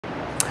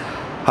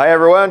Hi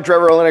everyone,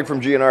 Trevor Olenek from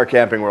GNR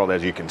Camping World.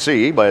 As you can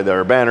see by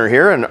their banner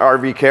here, and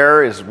RV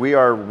Care we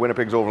are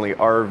Winnipeg's only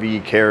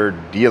RV Care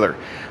dealer.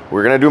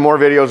 We're going to do more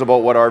videos about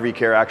what RV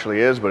Care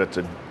actually is, but it's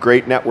a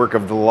great network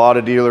of a lot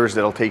of dealers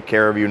that'll take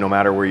care of you no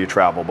matter where you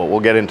travel, but we'll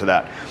get into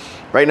that.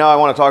 Right now I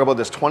want to talk about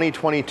this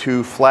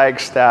 2022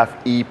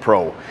 Flagstaff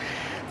Epro.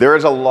 There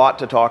is a lot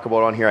to talk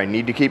about on here. I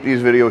need to keep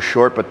these videos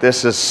short, but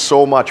this is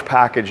so much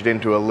packaged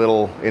into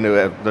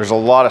there's a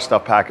lot of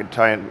stuff packaged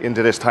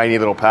into this tiny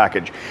little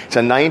package. It's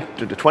a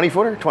 20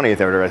 footer, 28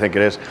 footer, I think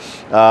it is.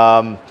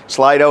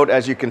 Slide out,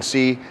 as you can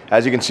see.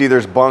 As you can see,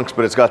 there's bunks,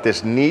 but it's got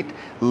this neat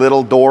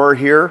little door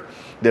here.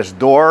 This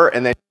door,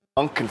 and then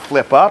bunk can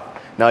flip up.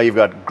 Now you've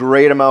got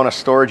great amount of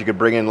storage. You could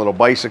bring in little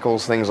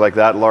bicycles, things like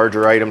that,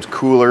 larger items,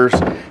 coolers,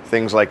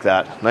 things like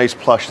that. Nice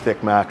plush,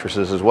 thick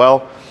mattresses as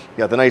well. You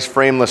got the nice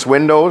frameless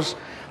windows.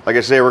 Like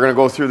I say, we're going to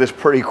go through this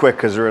pretty quick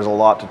because there is a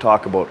lot to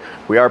talk about.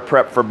 We are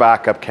prepped for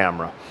backup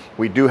camera.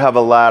 We do have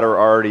a ladder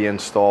already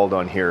installed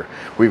on here.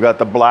 We've got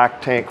the black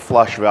tank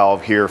flush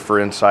valve here for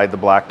inside the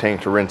black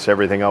tank to rinse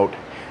everything out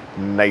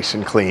nice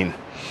and clean.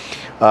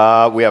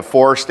 We have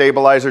 4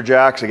 stabilizer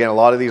jacks. Again, a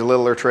lot of these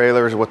littler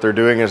trailers, what they're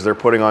doing is they're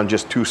putting on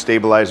just 2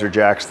 stabilizer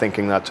jacks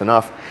thinking that's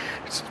enough.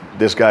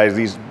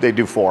 They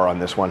do 4 on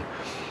this one.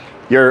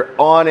 Your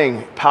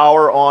awning,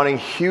 power awning,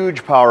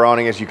 huge power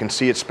awning. As you can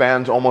see, it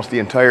spans almost the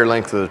entire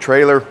length of the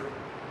trailer,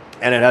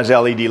 and it has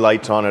LED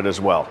lights on it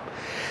as well.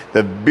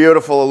 The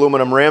beautiful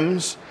aluminum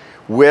rims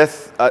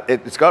with,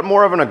 it's got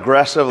more of an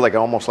aggressive,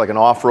 almost like an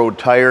off-road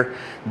tire.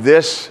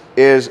 This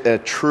is a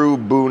true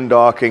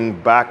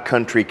boondocking,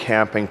 backcountry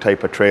camping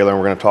type of trailer, and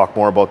we're going to talk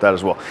more about that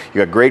as well.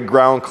 You got great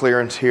ground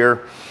clearance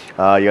here.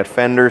 You got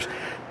fenders,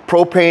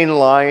 propane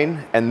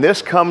line, and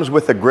this comes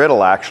with a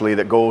griddle actually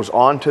that goes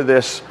onto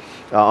this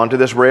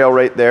rail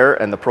right there,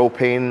 and the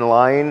propane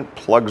line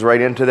plugs right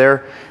into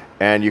there,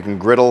 and you can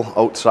griddle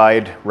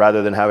outside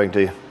rather than having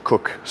to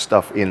cook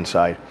stuff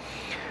inside.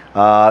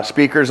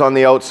 Speakers on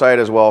the outside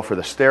as well for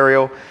the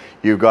stereo.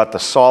 You've got the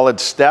solid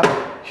step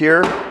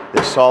here.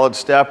 This solid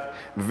step,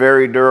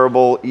 very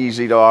durable,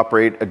 easy to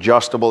operate,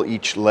 adjustable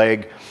each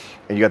leg,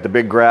 and you got the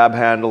big grab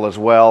handle as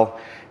well.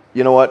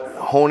 You know what,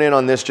 hone in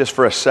on this just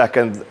for a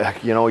second.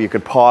 You know, you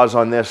could pause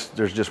on this.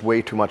 There's just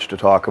way too much to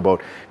talk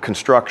about.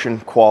 Construction,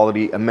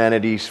 quality,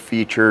 amenities,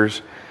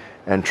 features,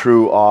 and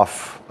true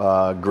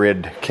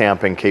off-grid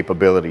camping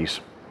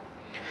capabilities.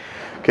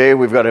 Okay,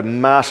 we've got a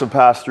massive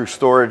pass-through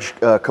storage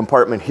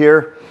compartment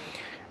here,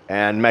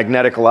 and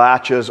magnetic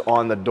latches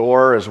on the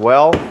door as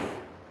well.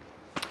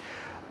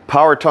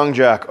 Power tongue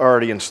jack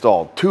already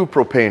installed. 2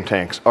 propane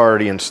tanks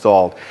already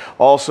installed.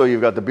 Also,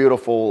 you've got the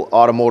beautiful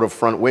automotive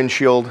front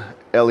windshield,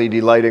 LED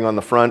lighting on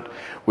the front.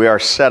 We are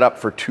set up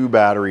for 2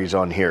 batteries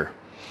on here.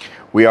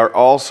 We are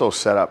also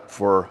set up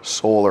for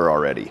solar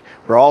already.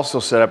 We're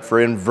also set up for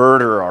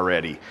inverter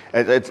already.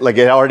 It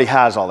already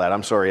has all that.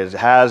 I'm sorry, it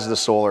has the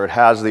solar, it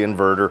has the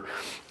inverter.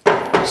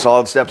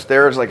 Solid step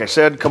stairs, like I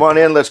said. Come on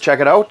in, let's check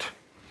it out.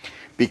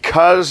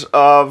 Because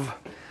of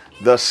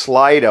the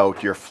slide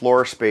out, your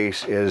floor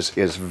space is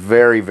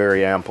very,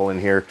 very ample in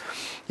here.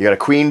 You got a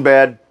queen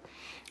bed.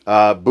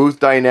 Booth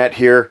dinette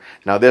here.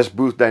 Now this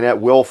booth dinette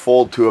will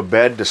fold to a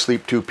bed to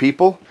sleep 2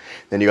 people.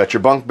 Then you got your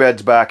bunk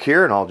beds back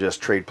here, and I'll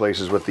just trade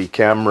places with the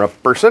camera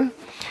person.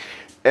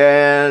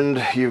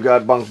 And you've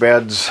got bunk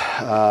beds,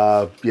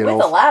 you know,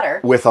 with a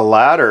ladder. With a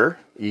ladder,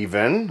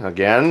 even.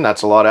 Again,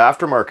 that's a lot of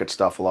aftermarket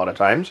stuff a lot of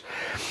times.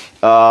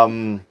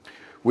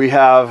 We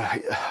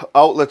have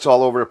outlets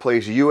all over the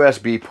place,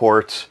 USB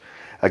ports.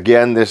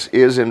 Again, this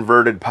is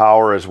inverted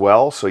power as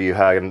well, so you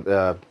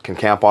can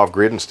camp off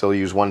grid and still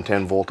use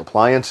 110 volt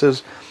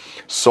appliances.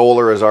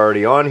 Solar is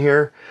already on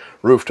here.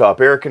 Rooftop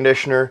air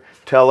conditioner,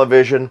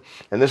 television,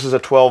 and this is a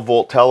 12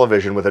 volt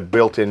television with a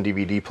built-in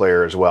DVD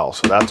player as well.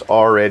 So that's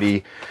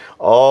already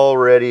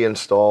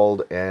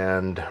installed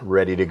and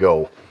ready to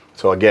go.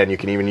 So again, you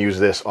can even use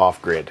this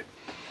off grid.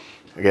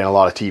 Again, a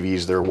lot of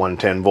TVs, they're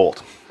 110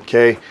 volt.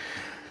 Okay.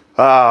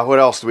 What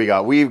else do we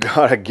got? We've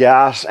got a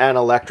gas and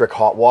electric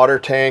hot water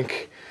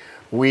tank.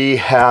 We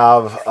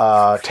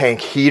have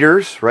tank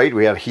heaters, right?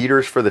 We have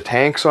heaters for the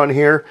tanks on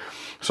here.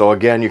 So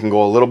again, you can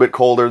go a little bit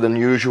colder than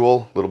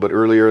usual, a little bit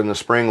earlier in the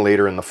spring,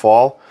 later in the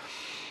fall.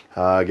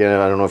 Again,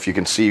 I don't know if you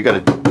can see, you got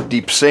a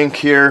deep sink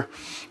here,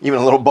 even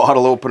a little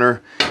bottle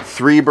opener,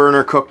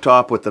 3-burner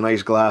cooktop with the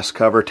nice glass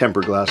cover,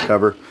 tempered glass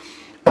cover,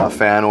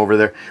 fan over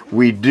there.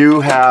 We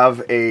do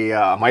have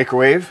a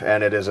microwave,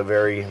 and it is a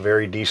very,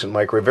 very decent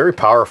microwave. Very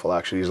powerful,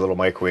 actually, these little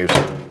microwaves.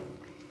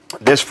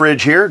 This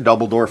fridge here,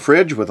 double door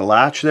fridge with a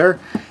latch there,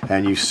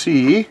 and you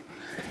see,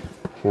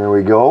 here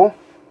we go,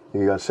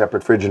 you got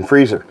separate fridge and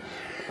freezer.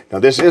 Now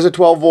this is a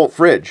 12 volt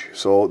fridge,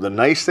 so the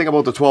nice thing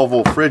about the 12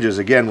 volt fridge is,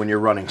 again, when you're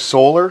running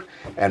solar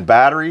and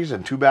batteries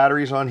and 2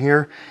 batteries on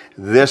here,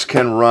 this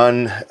can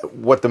run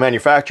what the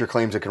manufacturer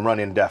claims it can run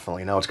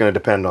indefinitely. Now it's going to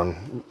depend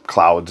on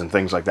clouds and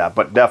things like that,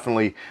 but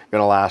definitely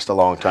going to last a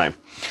long time.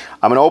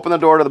 I'm going to open the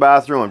door to the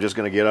bathroom. I'm just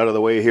going to get out of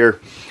the way here.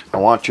 I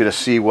want you to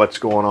see what's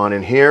going on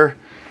in here.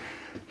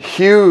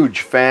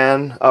 Huge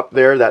fan up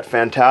there, that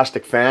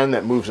fantastic fan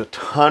that moves a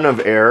ton of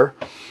air.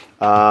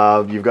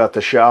 You've got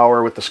the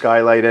shower with the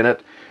skylight in it.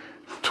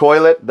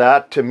 Toilet,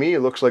 that to me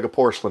looks like a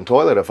porcelain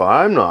toilet if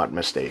I'm not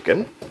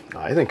mistaken.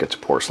 I think it's a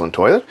porcelain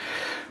toilet.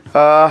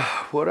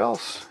 What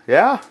else?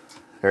 Yeah,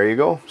 there you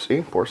go.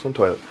 See, porcelain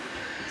toilet.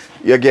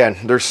 Again,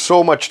 there's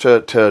so much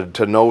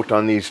to note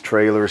on these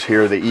trailers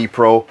here. The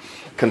Epro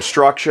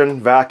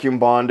construction, vacuum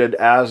bonded,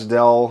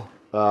 Asdel.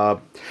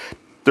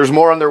 There's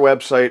more on their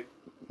website.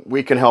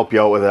 We can help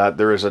you out with that.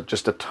 There is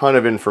just a ton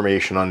of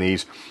information on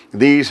these.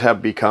 These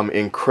have become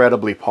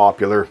incredibly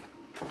popular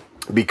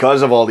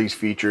because of all these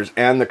features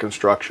and the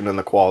construction and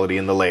the quality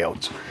and the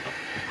layouts.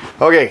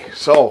 Okay,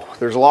 so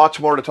there's lots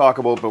more to talk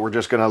about, but we're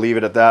just going to leave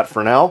it at that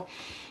for now.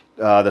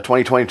 The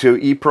 2022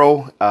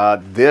 Epro,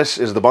 this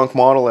is the bunk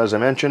model, as I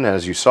mentioned,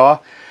 as you saw.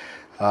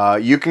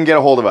 You can get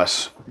a hold of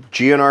us,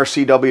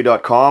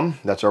 gnrcw.com.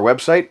 That's our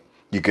website.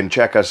 You can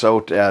check us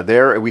out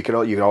there. You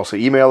can also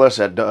email us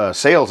at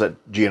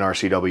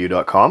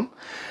sales@gnrcw.com.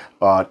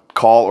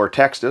 Call or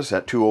text us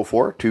at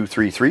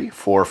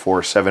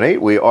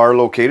 204-233-4478. We are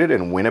located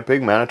in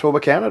Winnipeg,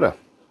 Manitoba, Canada.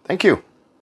 Thank you.